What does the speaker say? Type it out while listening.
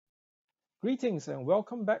Greetings and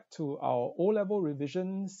welcome back to our O-level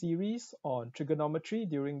revision series on trigonometry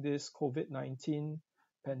during this COVID-19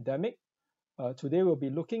 pandemic. Today we'll be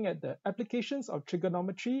looking at the applications of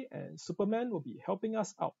trigonometry and Superman will be helping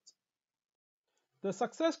us out. The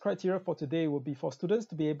success criteria for today will be for students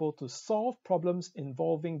to be able to solve problems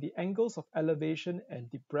involving the angles of elevation and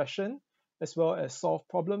depression, as well as solve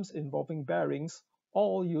problems involving bearings,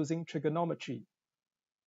 all using trigonometry.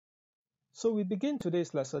 So we begin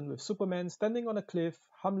today's lesson with Superman standing on a cliff,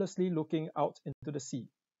 harmlessly looking out into the sea.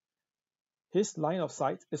 His line of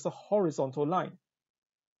sight is a horizontal line.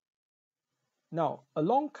 Now,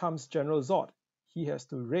 along comes General Zod. He has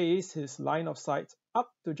to raise his line of sight up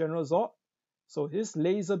to General Zod, so his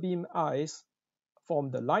laser beam eyes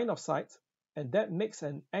form the line of sight, and that makes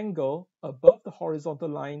an angle above the horizontal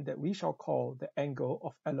line that we shall call the angle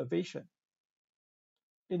of elevation.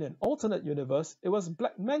 In an alternate universe, it was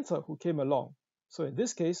Black Manta who came along. So in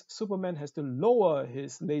this case, Superman has to lower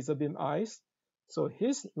his laser beam eyes, so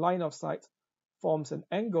his line of sight forms an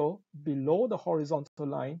angle below the horizontal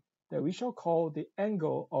line that we shall call the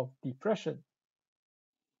angle of depression.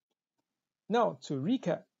 Now, to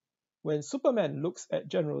recap, when Superman looks at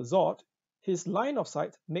General Zod, his line of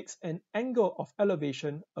sight makes an angle of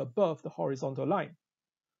elevation above the horizontal line.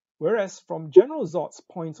 Whereas from General Zod's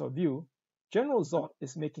point of view, General Zod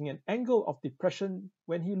is making an angle of depression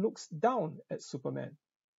when he looks down at Superman.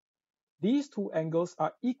 These two angles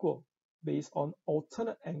are equal based on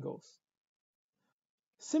alternate angles.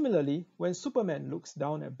 Similarly, when Superman looks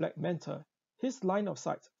down at Black Manta, his line of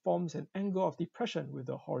sight forms an angle of depression with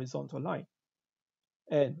the horizontal line.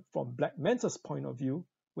 And from Black Manta's point of view,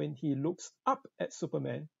 when he looks up at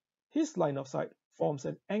Superman, his line of sight forms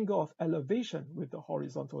an angle of elevation with the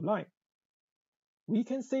horizontal line. We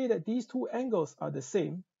can say that these two angles are the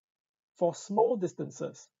same for small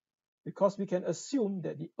distances because we can assume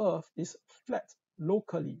that the Earth is flat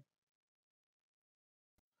locally.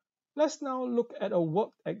 Let's now look at a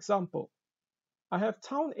worked example. I have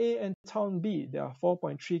town A and town B. They are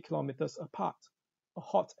 4.3 kilometers apart. A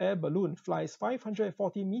hot air balloon flies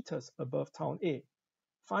 540 meters above town A.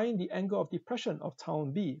 Find the angle of depression of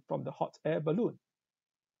town B from the hot air balloon.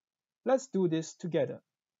 Let's do this together.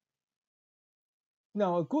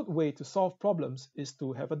 Now, a good way to solve problems is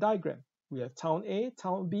to have a diagram. We have town A,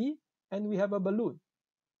 town B, and we have a balloon.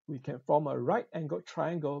 We can form a right-angled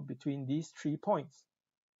triangle between these 3 points.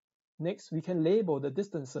 Next, we can label the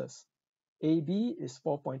distances. AB is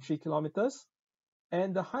 4.3 kilometers,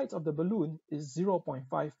 and the height of the balloon is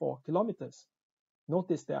 0.54 kilometers.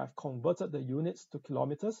 Notice that I've converted the units to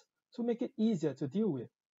kilometers to make it easier to deal with.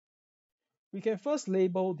 We can first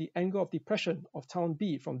label the angle of depression of town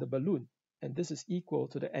B from the balloon, and this is equal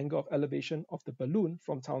to the angle of elevation of the balloon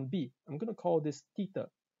from town B. I'm going to call this theta.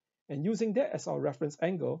 And using that as our reference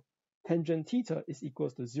angle, tangent theta is equal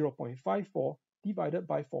to 0.54 divided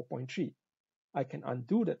by 4.3. I can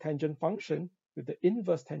undo the tangent function with the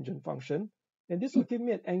inverse tangent function, and this will give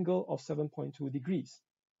me an angle of 7.2 degrees.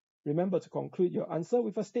 Remember to conclude your answer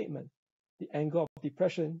with a statement. The angle of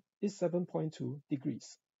depression is 7.2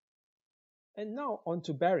 degrees. And now on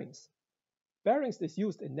to bearings. Bearings is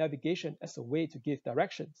used in navigation as a way to give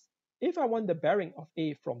directions. If I want the bearing of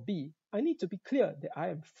A from B, I need to be clear that I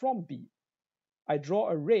am from B. I draw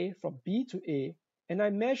a ray from B to A, and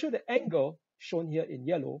I measure the angle, shown here in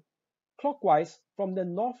yellow, clockwise from the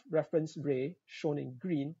north reference ray, shown in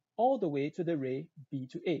green, all the way to the ray B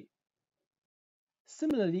to A.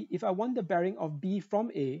 Similarly, if I want the bearing of B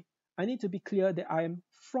from A, I need to be clear that I am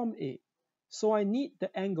from A. So I need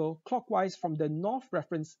the angle clockwise from the north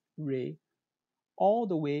reference ray all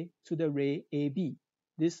the way to the ray AB.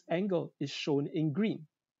 This angle is shown in green.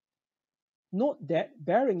 Note that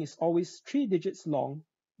bearing is always 3 digits long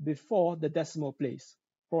before the decimal place.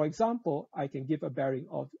 For example, I can give a bearing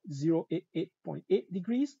of 088.8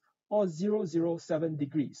 degrees or 007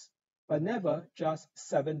 degrees, but never just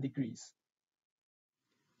 7 degrees.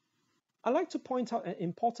 I'd like to point out an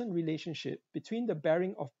important relationship between the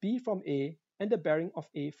bearing of B from A and the bearing of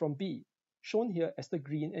A from B, shown here as the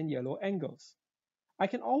green and yellow angles. I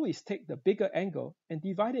can always take the bigger angle and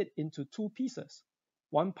divide it into 2 pieces.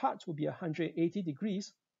 One part will be 180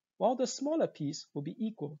 degrees, while the smaller piece will be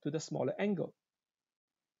equal to the smaller angle.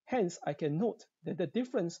 Hence, I can note that the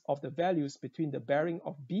difference of the values between the bearing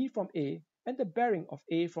of B from A and the bearing of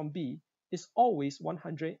A from B is always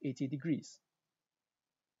 180 degrees.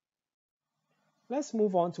 Let's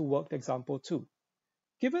move on to worked example 2.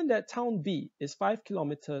 Given that town B is 5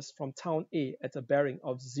 kilometers from town A at a bearing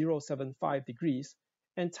of 075 degrees,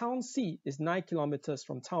 and town C is 9 kilometers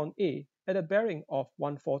from town A at a bearing of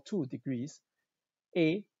 142 degrees,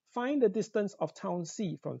 A, find the distance of town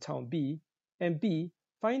C from town B, and B,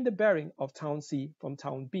 find the bearing of town C from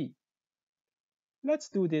town B. Let's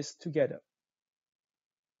do this together.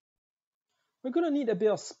 We're going to need a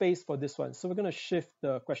bit of space for this one, so we're going to shift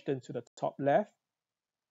the question to the top left.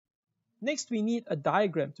 Next, we need a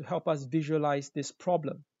diagram to help us visualize this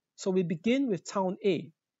problem. So we begin with town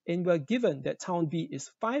A, and we're given that town B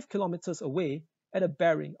is 5 kilometers away at a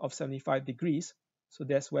bearing of 75 degrees. So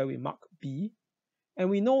that's where we mark B.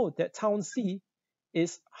 And we know that town C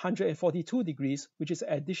is 142 degrees, which is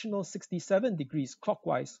an additional 67 degrees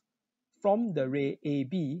clockwise from the ray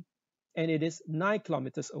AB, and it is 9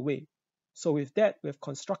 kilometers away. So with that, we've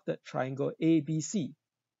constructed triangle ABC.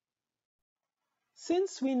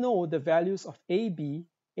 Since we know the values of AB,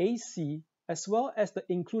 AC, as well as the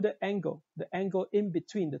included angle, the angle in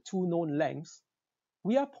between the two known lengths,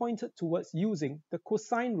 we are pointed towards using the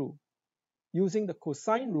cosine rule. Using the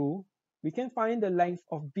cosine rule, we can find the length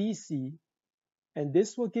of BC, and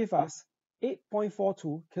this will give us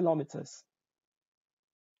 8.42 kilometers.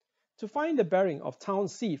 To find the bearing of town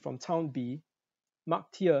C from town B,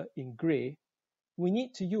 marked here in gray, we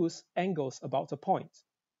need to use angles about a point.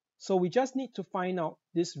 So we just need to find out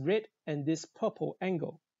this red and this purple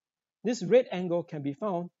angle. This red angle can be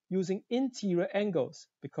found using interior angles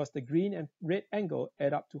because the green and red angle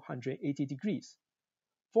add up to 180 degrees.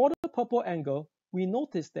 For the purple angle, we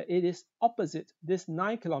notice that it is opposite this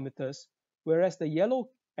 9 kilometers, whereas the yellow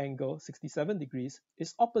angle, 67 degrees,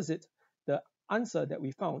 is opposite the answer that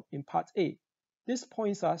we found in part A. This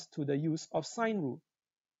points us to the use of sine rule.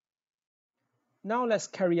 Now let's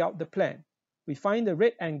carry out the plan. We find the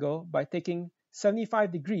red angle by taking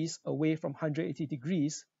 75 degrees away from 180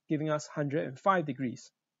 degrees, giving us 105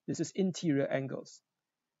 degrees. This is interior angles.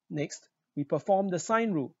 Next, we perform the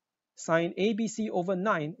sine rule. Sine ABC over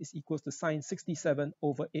 9 is equals to sine 67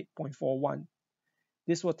 over 8.41.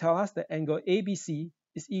 This will tell us that angle ABC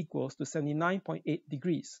is equals to 79.8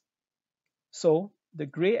 degrees. So the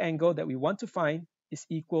gray angle that we want to find is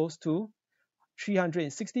equals to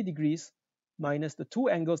 360 degrees minus the two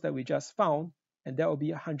angles that we just found, and that will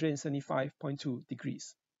be 175.2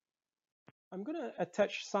 degrees. I'm going to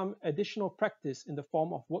attach some additional practice in the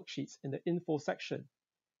form of worksheets in the info section.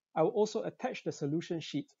 I will also attach the solution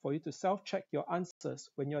sheet for you to self-check your answers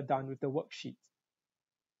when you're done with the worksheet.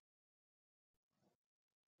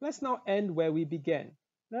 Let's now end where we began.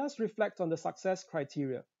 Let us reflect on the success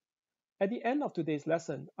criteria. At the end of today's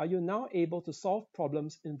lesson, are you now able to solve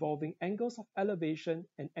problems involving angles of elevation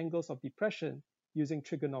and angles of depression using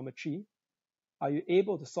trigonometry? Are you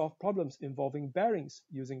able to solve problems involving bearings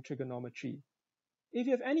using trigonometry? If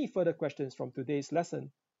you have any further questions from today's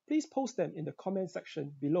lesson, please post them in the comment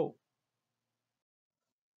section below.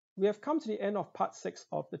 We have come to the end of part 6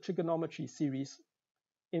 of the trigonometry series.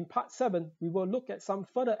 In part 7, we will look at some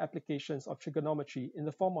further applications of trigonometry in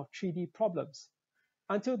the form of 3D problems.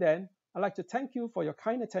 Until then, I'd like to thank you for your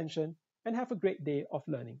kind attention and have a great day of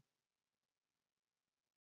learning.